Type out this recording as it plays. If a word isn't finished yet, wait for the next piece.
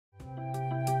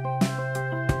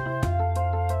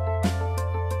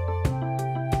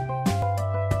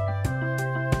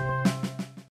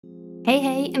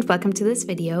Hey, and welcome to this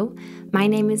video. My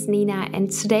name is Nina, and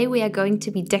today we are going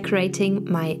to be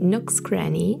decorating my Nook's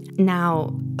Cranny.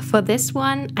 Now, for this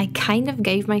one, I kind of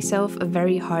gave myself a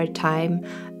very hard time,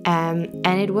 and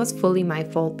it was fully my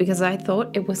fault because I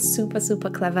thought it was super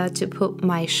clever to put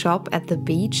my shop at the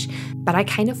beach, but I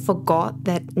kind of forgot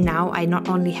that now I not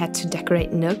only had to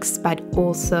decorate Nooks, but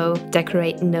also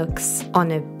decorate Nooks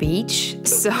on a beach.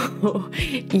 So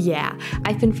yeah,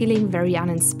 I've been feeling very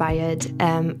uninspired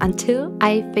until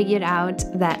I figured out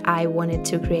that I wanted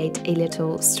to create a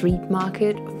little street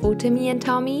market for Timmy and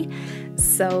Tommy.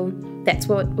 So that's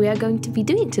what we are going to be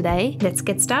doing today. Let's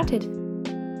get started.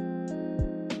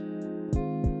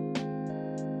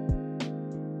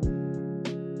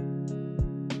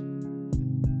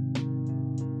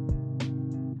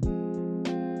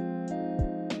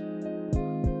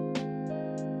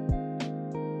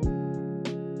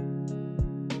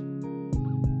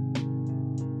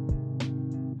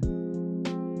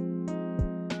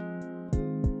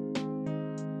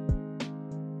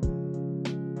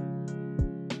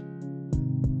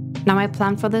 Now my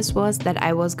plan for this was that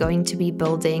I was going to be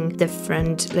building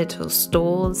different little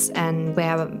stalls and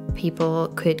where people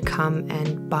could come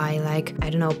and buy, like, I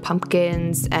don't know,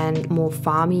 pumpkins and more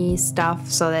farmy stuff,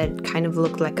 so that it kind of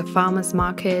looked like a farmer's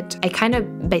market. I kind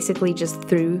of basically just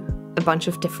threw a bunch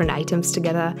of different items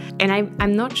together, and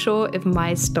I'm not sure if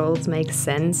my stalls make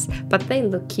sense, but they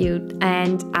look cute,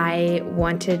 and I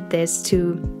wanted this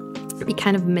to be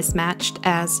kind of mismatched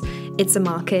as it's a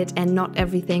market and not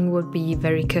everything would be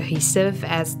very cohesive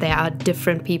as there are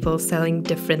different people selling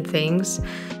different things.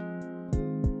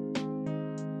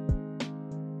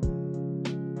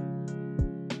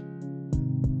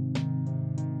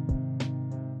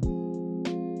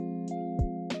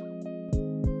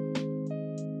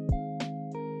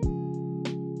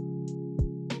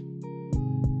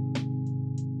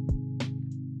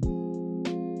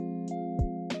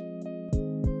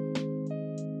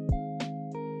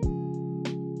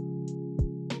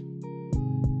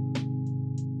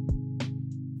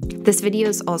 This video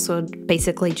is also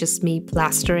basically just me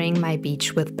plastering my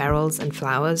beach with barrels and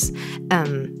flowers.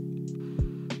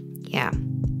 Yeah,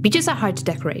 beaches are hard to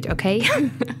decorate, okay?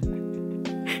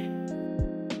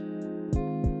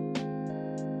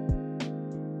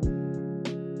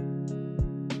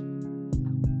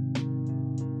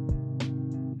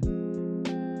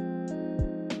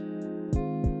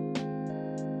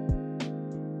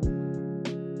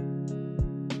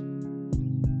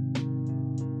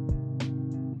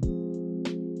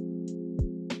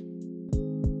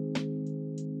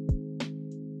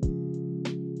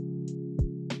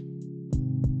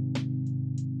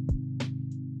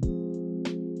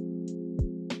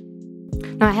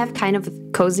 Now I have kind of a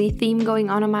cozy theme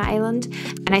going on my island,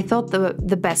 and I thought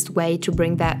the best way to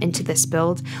bring that into this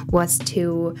build was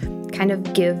to kind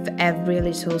of give every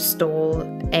little stall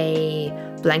a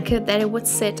blanket that it would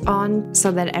sit on,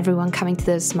 so that everyone coming to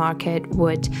this market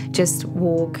would just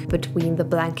walk between the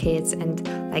blankets and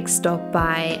like stop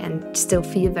by and still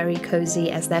feel very cozy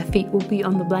as their feet will be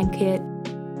on the blanket.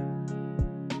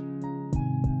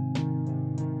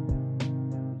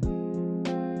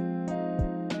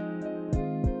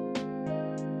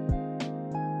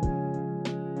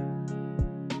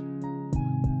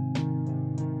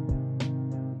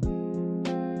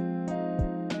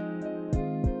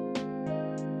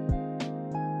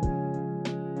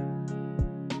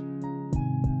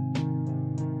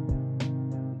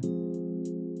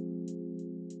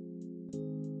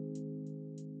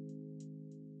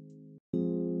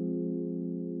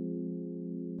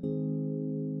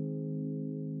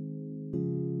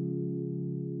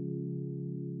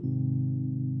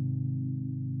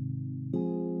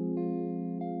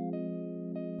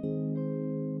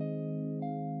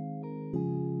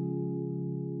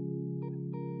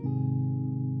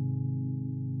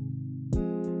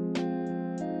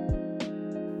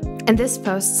 And this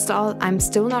first stall, I'm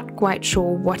still not quite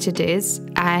sure what it is.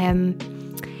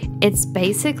 It's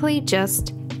basically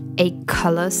just a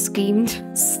color schemed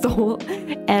stall,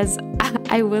 as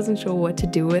I wasn't sure what to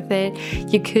do with it.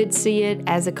 You could see it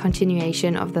as a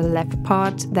continuation of the left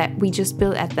part that we just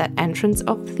built at that entrance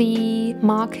of the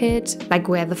market, like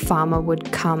where the farmer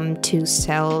would come to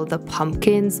sell the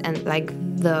pumpkins and like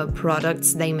the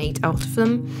products they made out of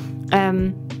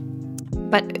them.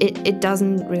 But it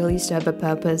doesn't really serve a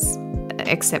purpose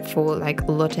except for like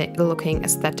looking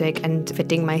aesthetic and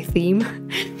fitting my theme.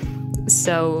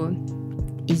 So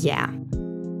yeah.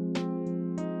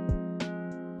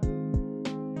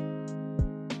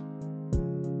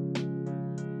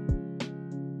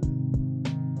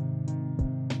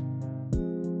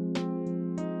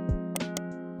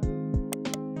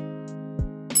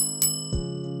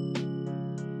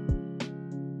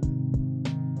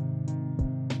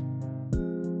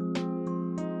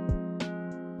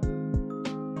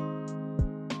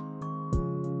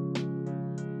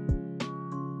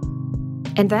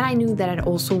 And then I knew that I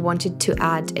also wanted to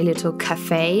add a little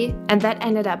cafe, and that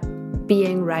ended up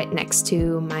being right next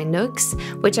to my Nooks,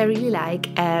 which I really like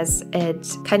as it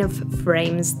kind of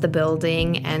frames the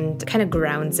building and kind of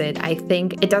grounds it. I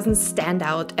think it doesn't stand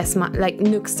out as much, like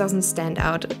Nooks doesn't stand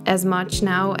out as much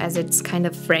now as it's kind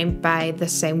of framed by the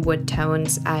same wood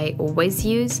tones I always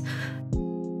use.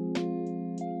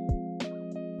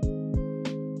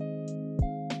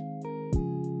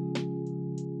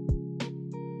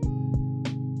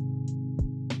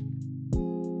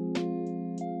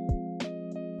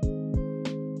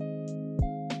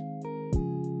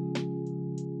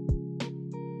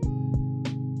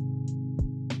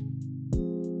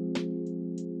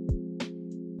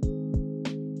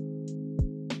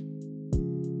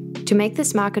 To make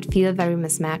this market feel very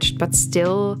mismatched, but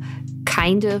still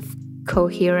kind of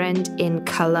coherent in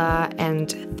color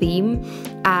and theme,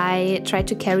 I tried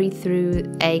to carry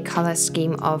through a color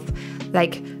scheme of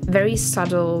like very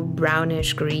subtle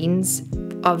brownish greens,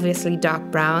 obviously dark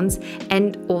browns,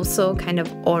 and also kind of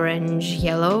orange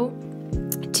yellow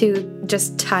to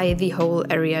just tie the whole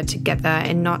area together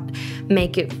and not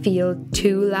make it feel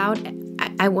too loud.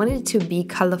 I wanted it to be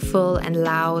colorful and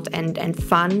loud and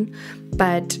fun,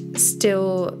 but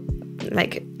still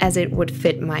like as it would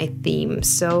fit my theme.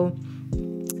 So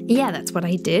yeah, that's what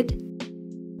I did.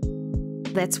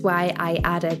 That's why I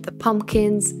added the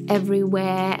pumpkins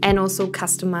everywhere and also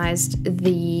customized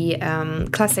the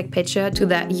classic picture to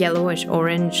that yellowish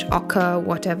orange ochre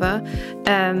whatever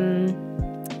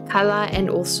color. And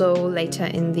also later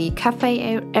in the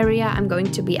cafe area I'm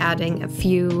going to be adding a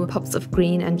few pops of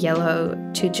green and yellow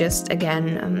to just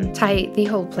again tie the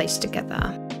whole place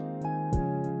together.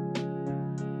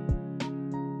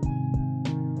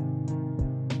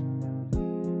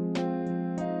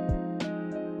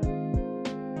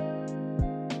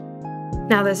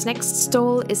 Now this next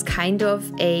stall is kind of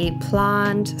a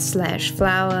plant slash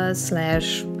flower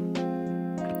slash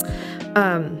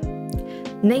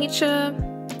nature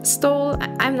stall.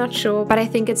 I'm not sure, but I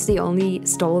think it's the only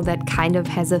stall that kind of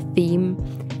has a theme.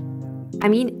 I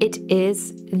mean, it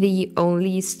is the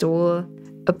only stall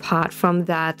apart from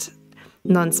that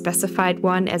non-specified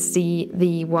one, as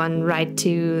the one right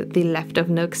to the left of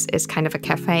Nooks is kind of a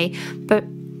cafe. But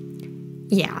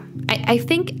yeah, I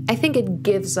think it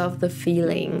gives off the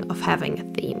feeling of having a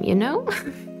theme, you know?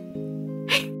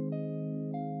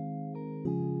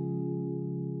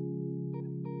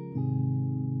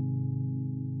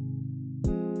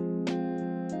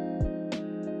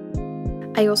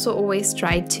 I also always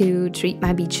try to treat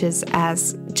my beaches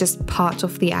as just part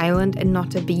of the island and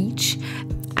not a beach.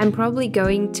 I'm probably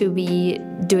going to be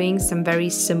doing some very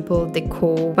simple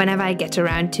decor whenever I get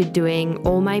around to doing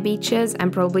all my beaches. I'm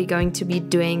probably going to be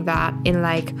doing that in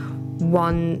like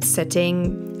one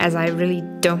sitting, as I really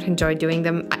don't enjoy doing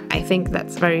them. I think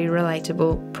that's very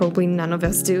relatable. Probably none of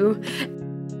us do.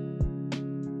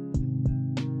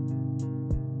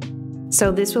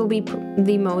 So this will be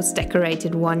the most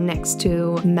decorated one next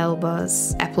to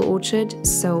Melba's apple orchard.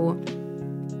 So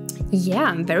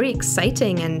yeah, very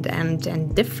exciting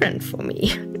and different for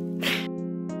me.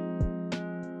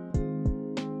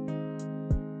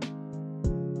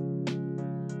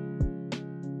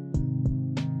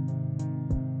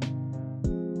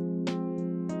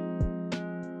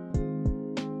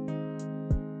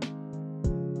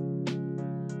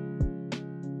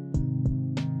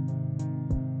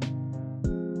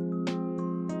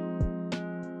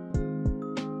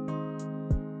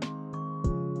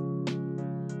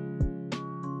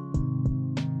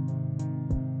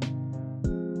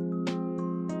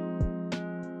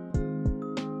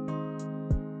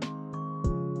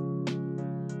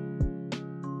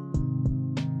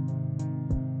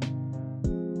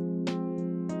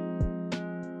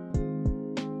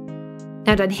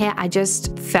 Now down here I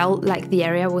just felt like the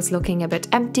area was looking a bit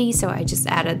empty, so I just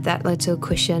added that little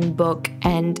cushion book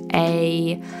and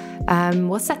a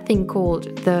what's that thing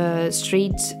called? The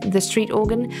street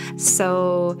organ.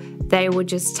 So they would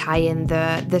just tie in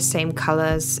the same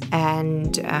colors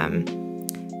and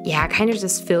yeah, kind of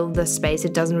just fill the space.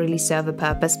 It doesn't really serve a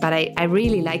purpose, but I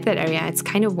really like that area. It's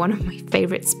kind of one of my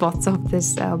favorite spots of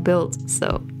this build.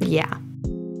 So yeah.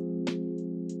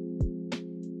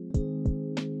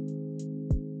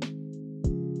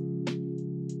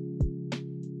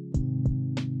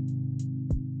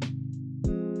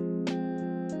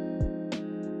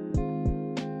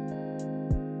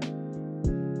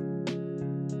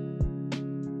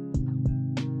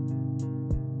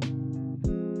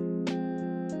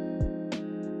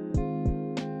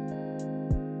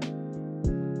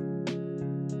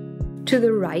 to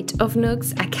the right of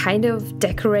Nooks, I kind of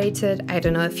decorated, I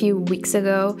don't know, a few weeks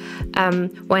ago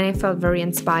when I felt very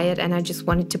inspired and I just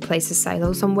wanted to place a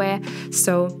silo somewhere.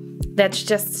 So that's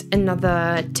just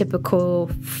another typical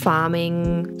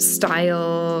farming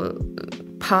style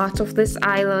part of this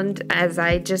island, as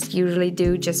I just usually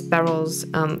do, just barrels,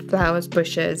 flowers,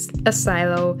 bushes, a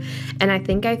silo, and I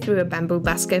think I threw a bamboo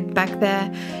basket back there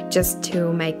just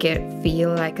to make it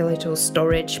feel like a little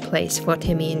storage place for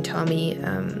Timmy and Tommy.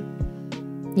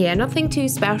 Yeah, nothing too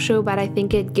special, but I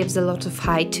think it gives a lot of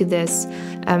height to this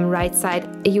right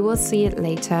side. You will see it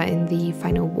later in the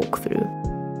final walkthrough.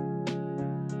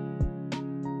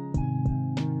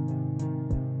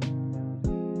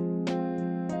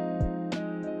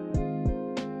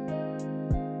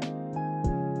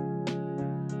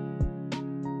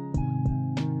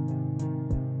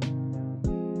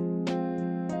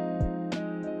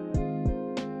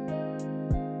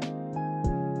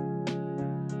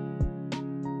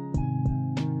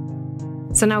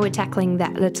 So now we're tackling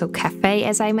that little cafe,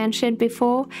 as I mentioned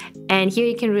before, and here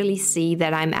you can really see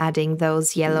that I'm adding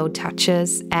those yellow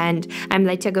touches, and I'm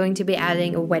later going to be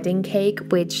adding a wedding cake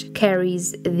which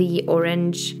carries the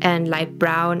orange and light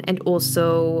brown and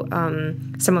also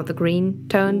some of the green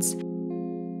tones.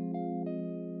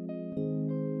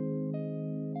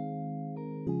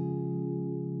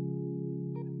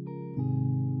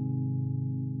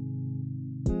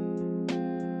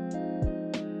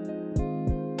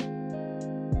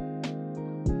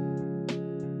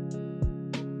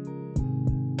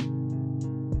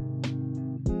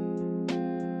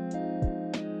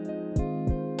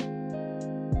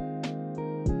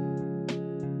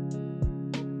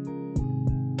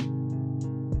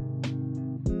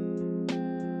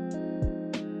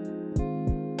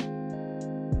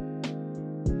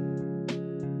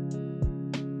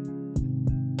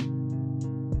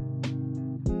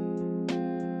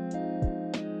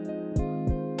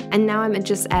 And now I'm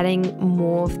just adding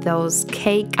more of those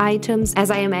cake items,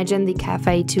 as I imagine the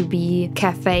cafe to be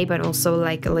cafe but also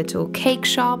like a little cake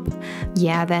shop.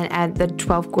 Yeah, then add the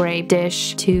 12 grape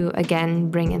dish to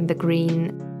again bring in the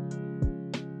green.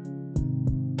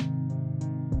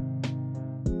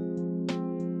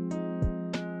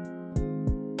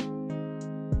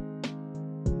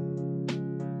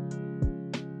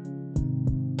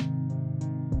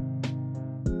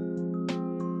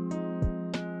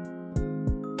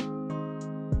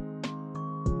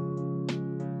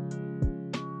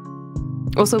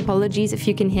 Also, apologies if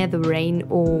you can hear the rain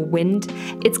or wind.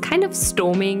 It's kind of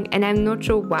storming and I'm not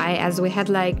sure why, as we had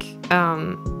like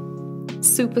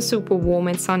super warm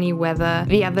and sunny weather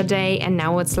the other day, and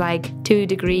now it's like 2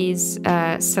 degrees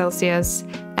Celsius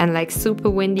and like super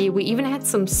windy. We even had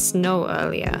some snow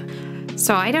earlier.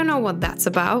 So I don't know what that's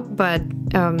about, but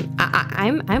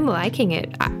I'm liking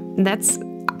it.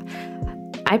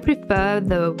 I prefer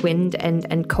the wind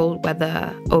and cold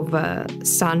weather over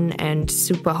sun and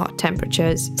super hot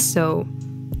temperatures. So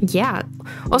yeah,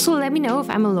 also let me know if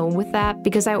I'm alone with that,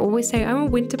 because I always say I'm a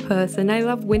winter person, I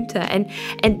love winter, and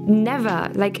never,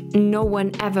 like no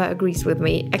one ever agrees with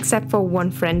me except for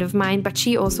one friend of mine, but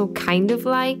she also kind of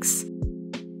likes.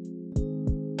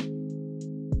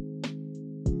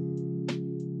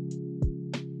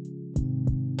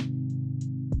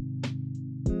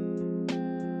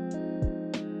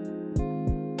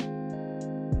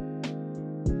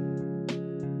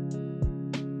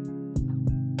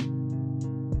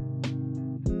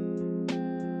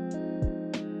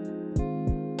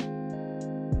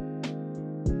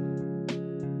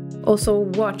 Also,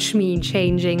 watch me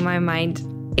changing my mind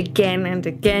again and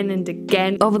again and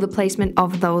again over the placement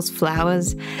of those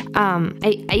flowers.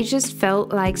 I just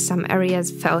felt like some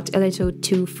areas felt a little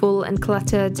too full and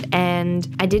cluttered, and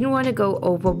I didn't want to go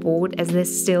overboard, as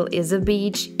this still is a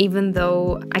beach, even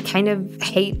though I kind of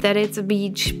hate that it's a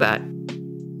beach, but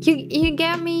you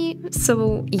get me?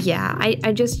 So yeah,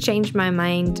 I just changed my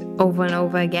mind over and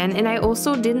over again. And I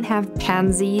also didn't have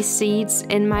pansy seeds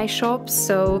in my shop,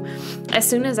 so as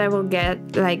soon as I will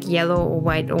get like yellow or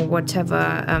white or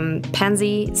whatever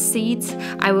pansy seeds,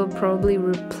 I will probably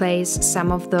replace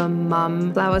some of the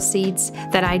mum flower seeds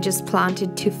that I just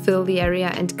planted to fill the area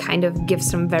and kind of give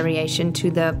some variation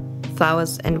to the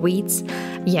flowers and weeds.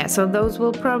 Yeah, so those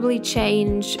will probably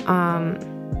change.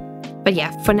 But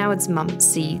yeah, for now it's mum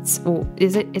seeds, or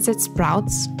is it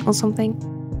sprouts or something?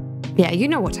 Yeah, you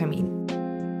know what I mean.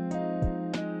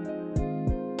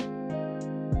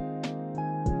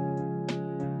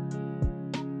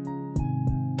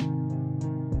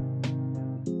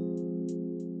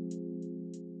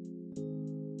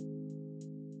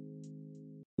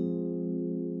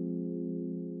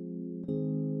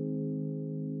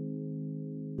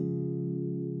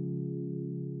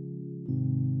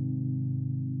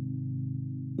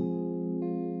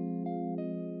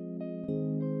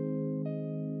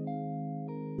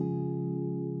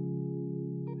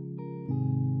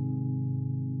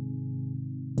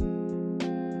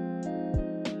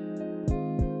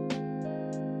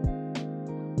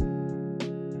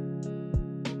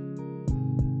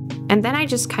 And then I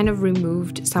just kind of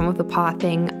removed some of the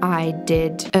pathing I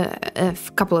did a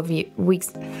couple of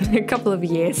weeks, a couple of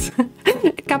years,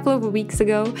 a couple of weeks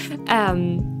ago.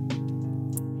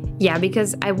 Yeah,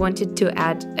 because I wanted to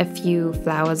add a few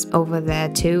flowers over there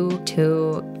too,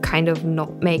 to kind of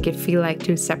not make it feel like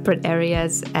two separate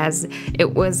areas, as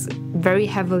it was very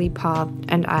heavily pathed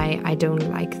and I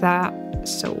don't like that.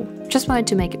 So just wanted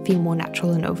to make it feel more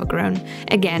natural and overgrown,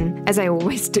 again, as I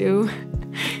always do.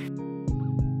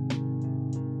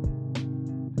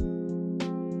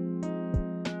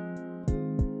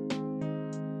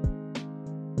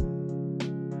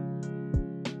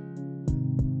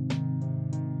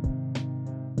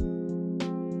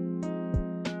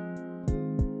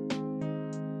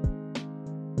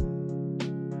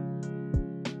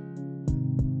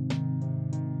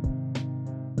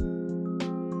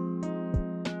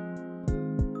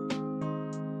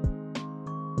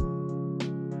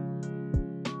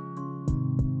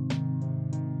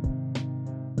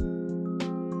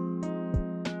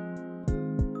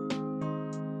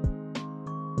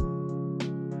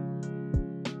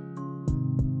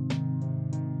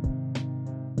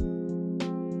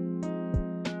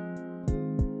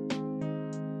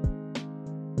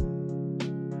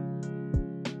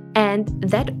 And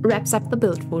that wraps up the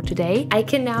build for today. I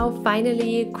can now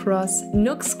finally cross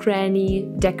Nook's Cranny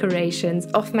decorations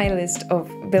off my list of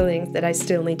buildings that I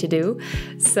still need to do.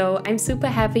 So I'm super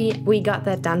happy we got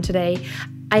that done today.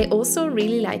 I also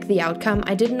really like the outcome.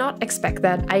 I did not expect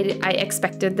that. I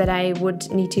expected that I would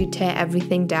need to tear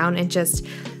everything down and just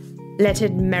let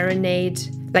it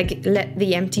marinate, like let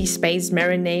the empty space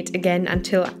marinate again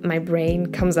until my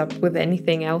brain comes up with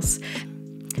anything else.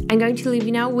 I'm going to leave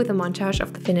you now with a montage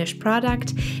of the finished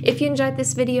product. If you enjoyed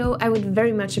this video, I would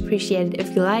very much appreciate it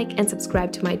if you like and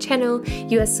subscribe to my channel.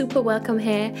 You are super welcome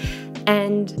here.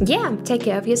 And yeah, take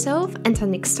care of yourself. Until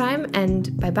next time,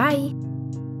 and bye bye.